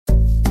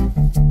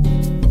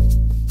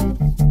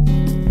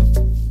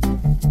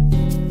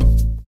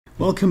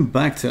Welcome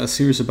back to our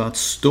series about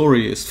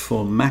Storyist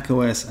for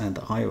macOS and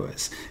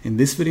iOS. In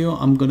this video,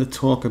 I'm going to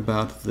talk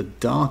about the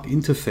dark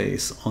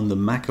interface on the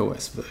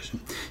macOS version.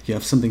 You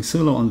have something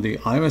similar on the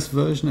iOS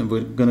version, and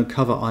we're going to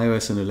cover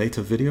iOS in a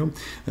later video.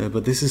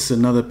 But this is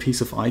another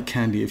piece of eye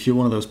candy. If you're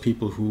one of those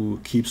people who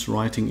keeps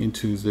writing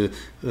into the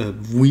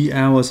wee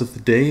hours of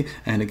the day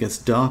and it gets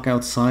dark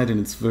outside and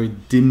it's very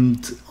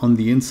dimmed on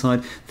the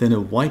inside, then a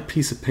white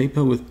piece of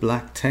paper with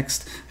black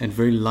text and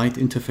very light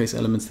interface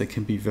elements that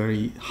can be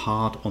very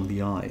hard on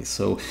the eye.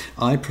 So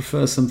I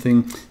prefer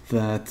something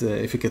that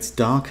if it gets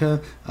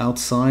darker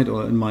outside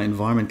or in my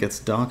environment gets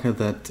darker,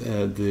 that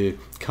the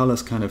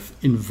colors kind of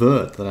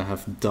invert, that I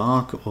have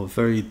dark or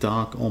very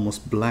dark,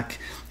 almost black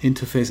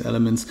interface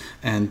elements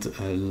and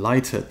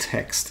lighter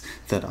text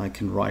that I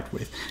can write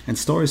with. And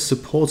Storyist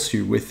supports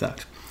you with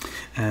that.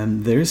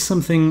 And there is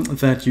something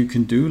that you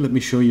can do. Let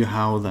me show you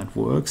how that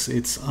works.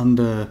 It's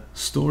under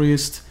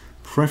Storyist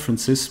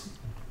Preferences.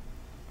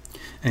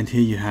 And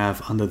here you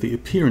have, under the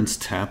Appearance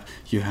tab,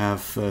 you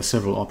have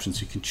several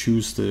options. You can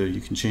choose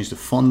you can change the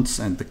fonts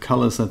and the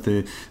colors that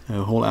the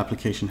whole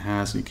application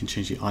has. You can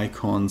change the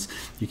icons.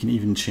 You can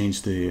even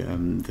change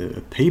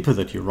the paper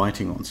that you're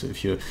writing on. So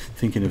if you're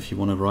thinking, if you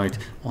want to write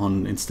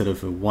on, instead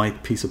of a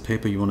white piece of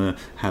paper, you want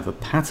to have a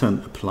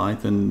pattern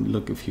applied, then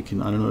look, if you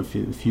can, I don't know if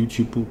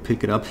YouTube will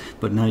pick it up,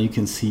 but now you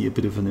can see a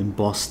bit of an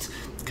embossed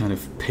kind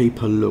of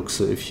paper look.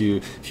 So if you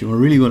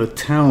really want to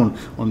town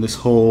on this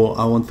whole,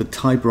 I want the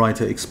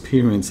typewriter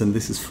experience, and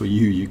this is for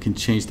you. You can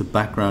change the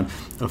background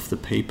of the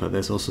paper.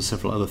 There's also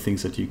several other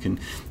things that you can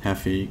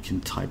have here. You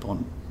can type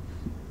on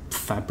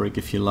fabric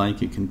if you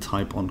like. You can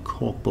type on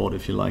corkboard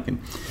if you like,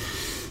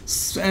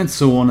 and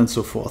so on and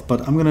so forth.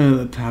 But I'm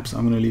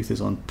gonna leave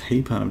this on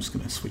paper, and I'm just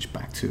gonna switch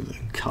back to the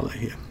color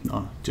here.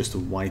 Just a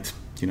white,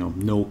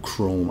 no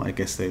chrome. I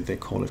guess they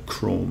call it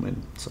chrome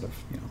in sort of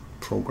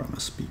programmer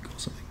speak or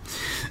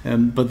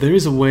something. But there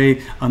is a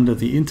way under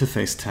the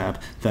interface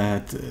tab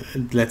that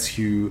lets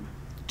you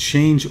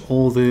change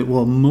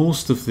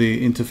most of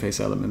the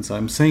interface elements.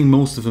 I'm saying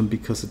most of them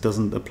because it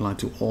doesn't apply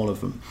to all of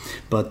them,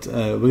 but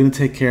we're going to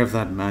take care of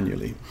that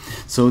manually.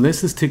 So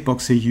there's this tick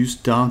box here, use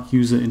dark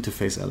user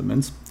interface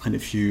elements, and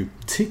if you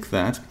tick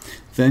that,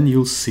 then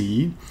you'll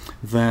see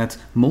that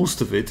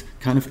most of it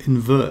kind of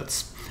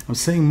inverts. I'm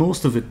saying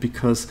most of it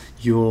because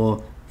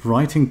your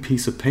writing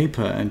piece of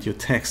paper and your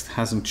text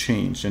hasn't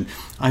changed, and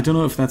I don't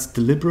know if that's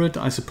deliberate.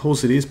 I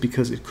suppose it is,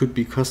 because it could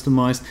be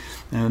customized,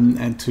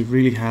 and to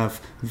really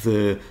have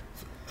the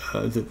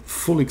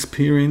full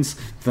experience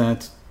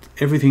that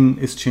everything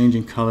is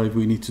changing color,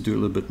 we need to do a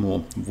little bit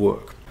more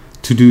work.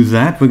 To do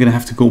that, we're going to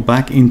have to go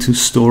back into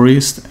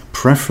Storyist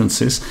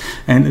Preferences,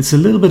 and it's a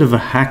little bit of a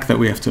hack that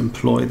we have to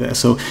employ there.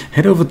 So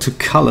head over to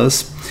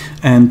Colors,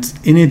 and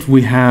in it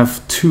we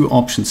have two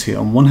options here.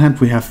 On one hand,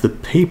 we have the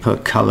paper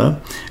color,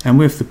 and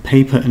we have the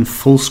paper in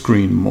full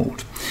screen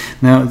mode.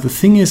 Now the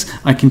thing is,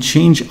 I can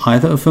change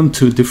either of them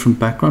to a different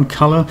background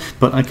color,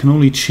 but I can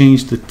only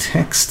change the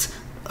text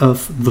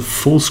of the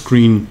full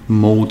screen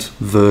mode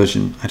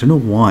version. I don't know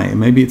why.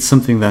 Maybe it's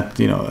something that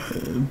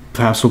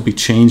perhaps will be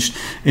changed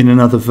in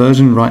another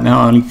version. Right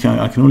now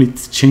I can only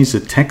change the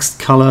text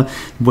color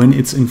when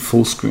it's in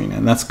full screen,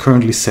 and that's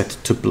currently set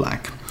to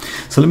black.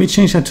 So let me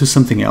change that to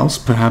something else,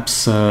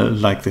 perhaps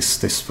like this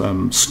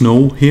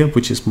snow here,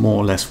 which is more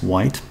or less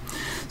white.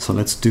 So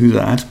let's do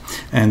that,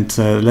 and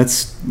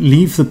let's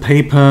leave the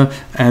paper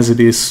as it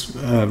is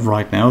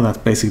right now. That's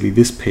basically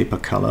this paper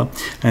color,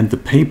 and the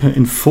paper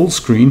in full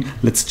screen,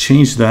 let's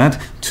change that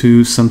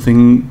to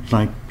something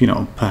like,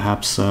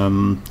 perhaps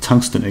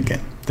tungsten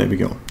again. There we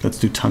go. Let's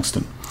do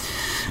tungsten.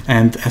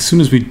 And as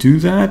soon as we do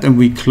that and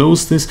we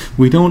close this,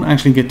 we don't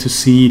actually get to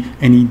see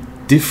any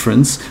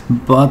difference,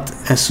 but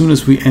as soon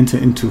as we enter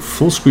into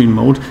full screen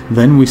mode,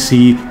 then we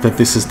see that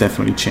this has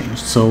definitely changed.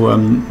 So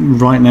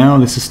right now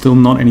this is still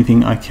not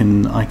anything I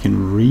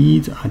can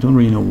read. I don't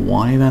really know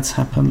why that's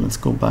happened. Let's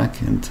go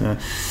back and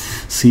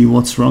see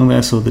what's wrong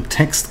there. So the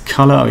text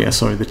color,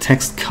 the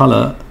text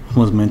color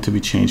was meant to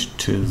be changed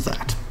to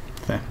that.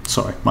 There.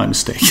 Sorry, my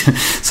mistake.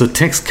 So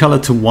text color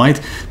to white,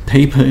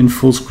 paper in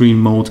full screen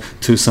mode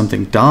to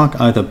something dark,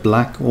 either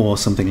black or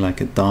something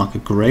like a darker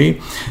gray,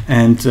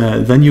 and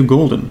then you're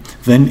golden.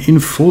 Then in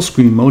full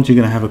screen mode, you're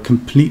going to have a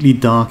completely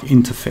dark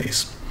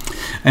interface.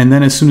 And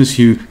then as soon as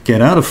you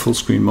get out of full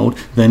screen mode,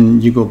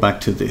 then you go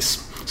back to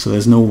this. So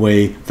there's no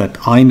way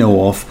that I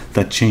know of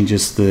that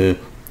changes the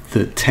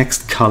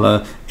text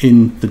color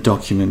in the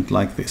document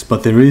like this,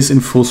 but there is in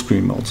full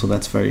screen mode, so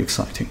that's very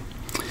exciting.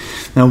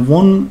 Now,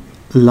 one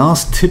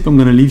last tip I'm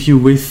going to leave you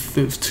with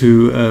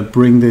to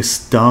bring this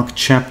dark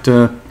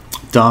chapter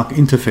dark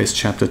interface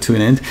chapter to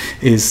an end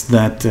is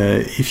that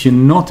if you're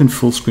not in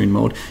full screen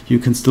mode, you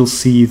can still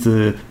see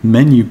the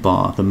menu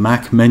bar, the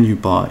Mac menu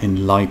bar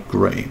in light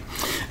gray.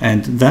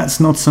 And that's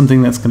not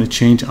something that's going to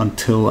change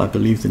until I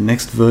believe the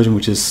next version,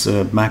 which is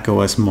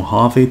macOS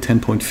Mojave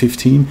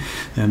 10.15.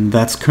 And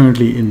that's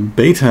currently in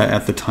beta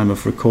at the time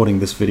of recording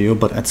this video,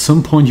 but at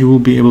some point you will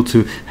be able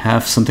to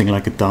have something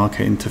like a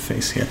darker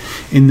interface here.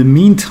 In the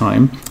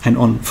meantime, and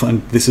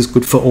this is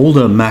good for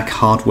older Mac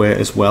hardware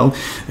as well,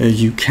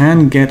 you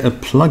can get a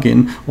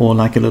plugin or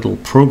like a little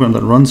program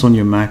that runs on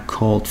your Mac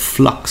called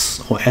Flux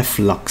or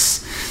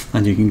Flux,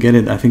 and you can get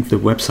it. I think the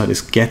website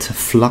is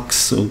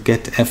getflux or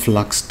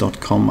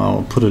getflux.com.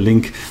 I'll put a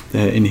link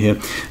in here,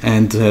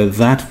 and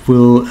that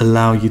will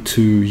allow you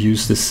to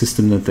use the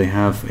system that they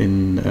have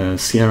in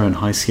Sierra and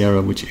High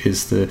Sierra, which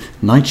is the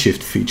night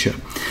shift feature.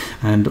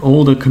 And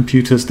all the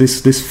computers,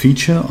 this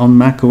feature on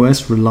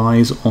macOS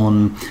relies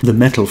on the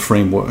Metal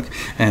framework,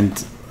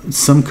 and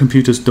some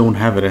computers don't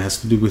have it. It has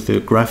to do with the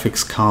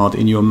graphics card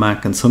in your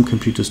Mac, and some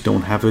computers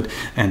don't have it,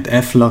 and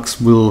Flux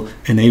will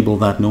enable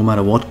that no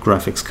matter what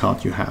graphics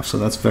card you have. So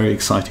that's very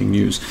exciting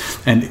news.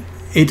 And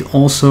it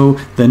also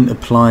then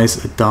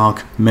applies a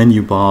dark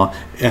menu bar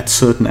at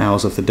certain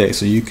hours of the day.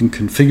 So you can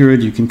configure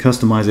it, you can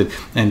customize it,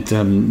 and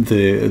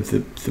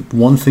the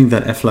one thing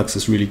that Flux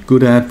is really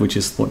good at, which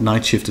is what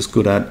Night Shift is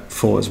good at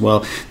for as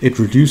well, it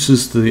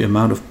reduces the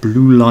amount of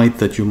blue light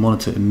that your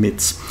monitor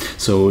emits.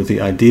 So the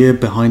idea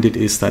behind it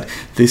is that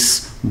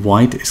this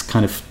white is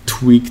kind of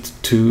tweaked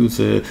to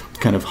the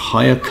kind of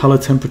higher color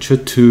temperature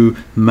to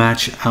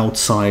match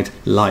outside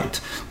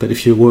light. But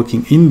if you're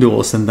working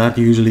indoors, then that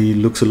usually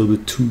looks a little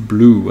bit too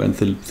blue, and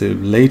the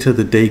later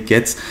the day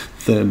gets,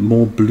 the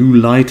more blue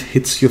light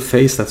hits your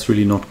face. That's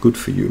really not good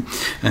for you.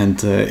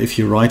 And if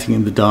you're writing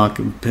in the dark,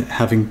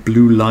 having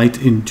blue light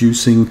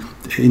inducing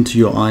into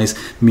your eyes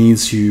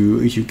means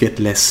you get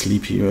less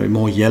sleepy.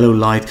 More yellow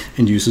light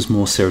induces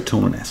more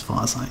serotonin, as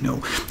far as I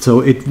know.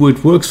 So it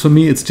works for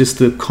me. It's just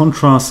the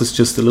contrast is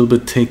just a little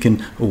bit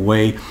taken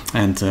away,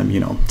 and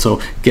so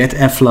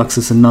getFlux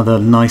is another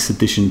nice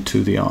addition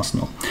to the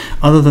arsenal.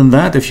 Other than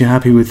that, if you're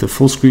happy with the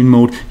full screen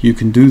mode, you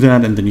can do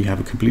that, and then you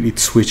have a completely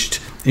switched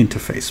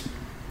interface.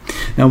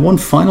 Now, one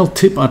final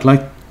tip I'd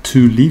like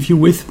to leave you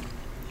with.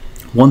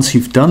 Once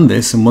you've done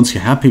this, and once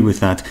you're happy with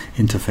that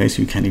interface,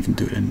 you can even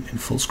do it in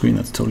full screen.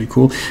 That's totally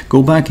cool.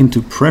 Go back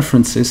into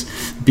preferences,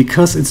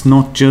 because it's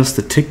not just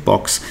the tick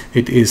box,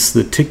 it is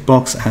the tick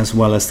box as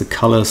well as the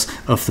colors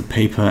of the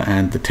paper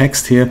and the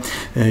text here.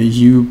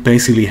 You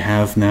basically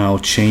have now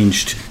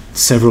changed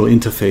several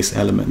interface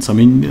elements. I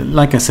mean,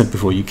 like I said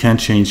before, you can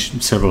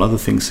change several other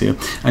things here,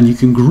 and you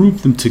can group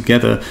them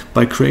together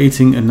by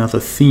creating another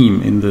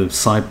theme in the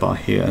sidebar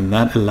here, and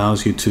that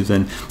allows you to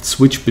then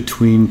switch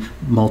between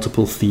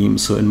multiple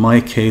themes. So in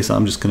my case,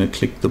 I'm just going to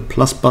click the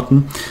plus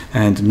button,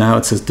 and now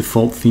it says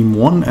default theme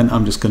 1, and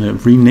I'm just going to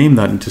rename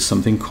that into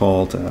something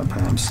called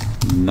perhaps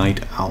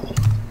Night Owl.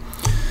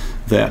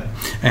 There,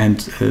 and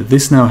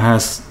this now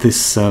has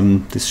this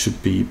this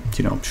should be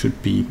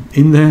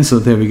in there. So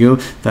there we go,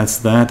 that's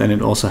that, and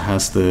it also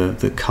has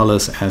the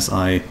colors as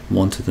I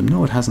wanted them.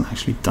 No, it hasn't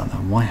actually done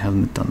that. Why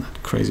hasn't it done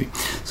that? Crazy.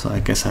 So I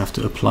guess I have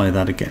to apply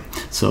that again.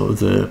 So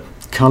the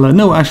color,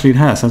 no, actually it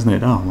has, hasn't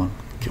it? Oh my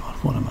god,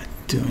 what am I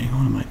doing?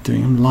 What am I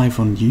doing? I'm live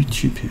on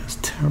YouTube here. It's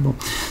terrible.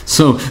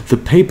 So the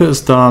paper is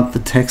dark, the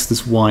text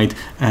is white,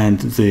 and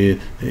the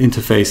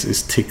interface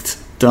is ticked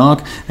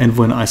dark, and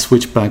when I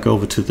switch back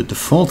over to the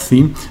default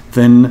theme,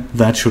 then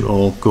that should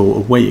all go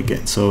away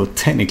again. So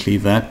technically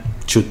that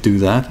should do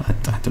that.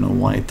 I don't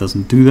know why it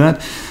doesn't do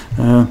that.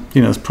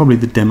 It's probably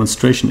the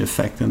demonstration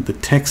effect, and the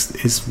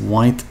text is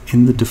white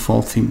in the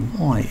default theme.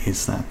 Why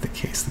is that the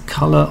case? The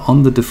color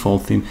on the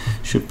default theme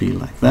should be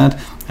like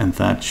that, and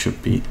that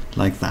should be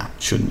like that,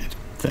 shouldn't it?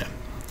 There.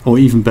 Or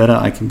even better,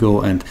 I can go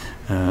and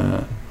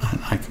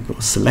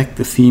select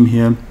the theme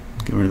here,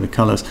 get rid of the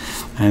colors,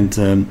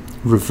 and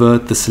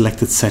revert the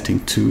selected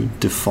setting to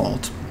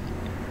default,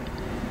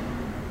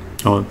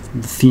 or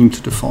the theme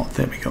to default.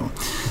 There we go.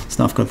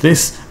 So now I've got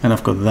this and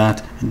I've got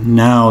that, and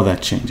now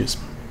that changes.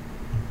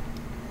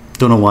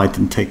 Don't know why it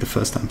didn't take the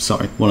first time.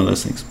 Sorry, one of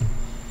those things.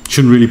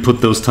 Shouldn't really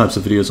put those types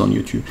of videos on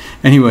YouTube.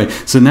 Anyway,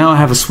 so now I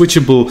have a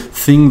switchable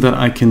thing that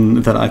I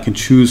can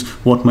choose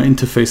what my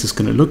interface is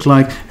going to look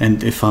like,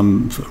 and if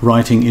I'm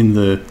writing in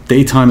the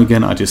daytime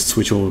again, I just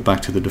switch over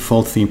back to the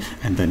default theme,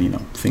 and then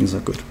things are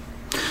good.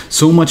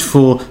 So much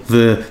for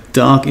the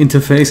dark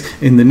interface.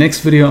 In the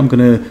next video, I'm going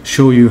to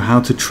show you how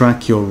to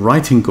track your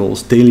writing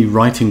goals, daily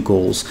writing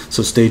goals.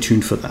 So stay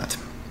tuned for that.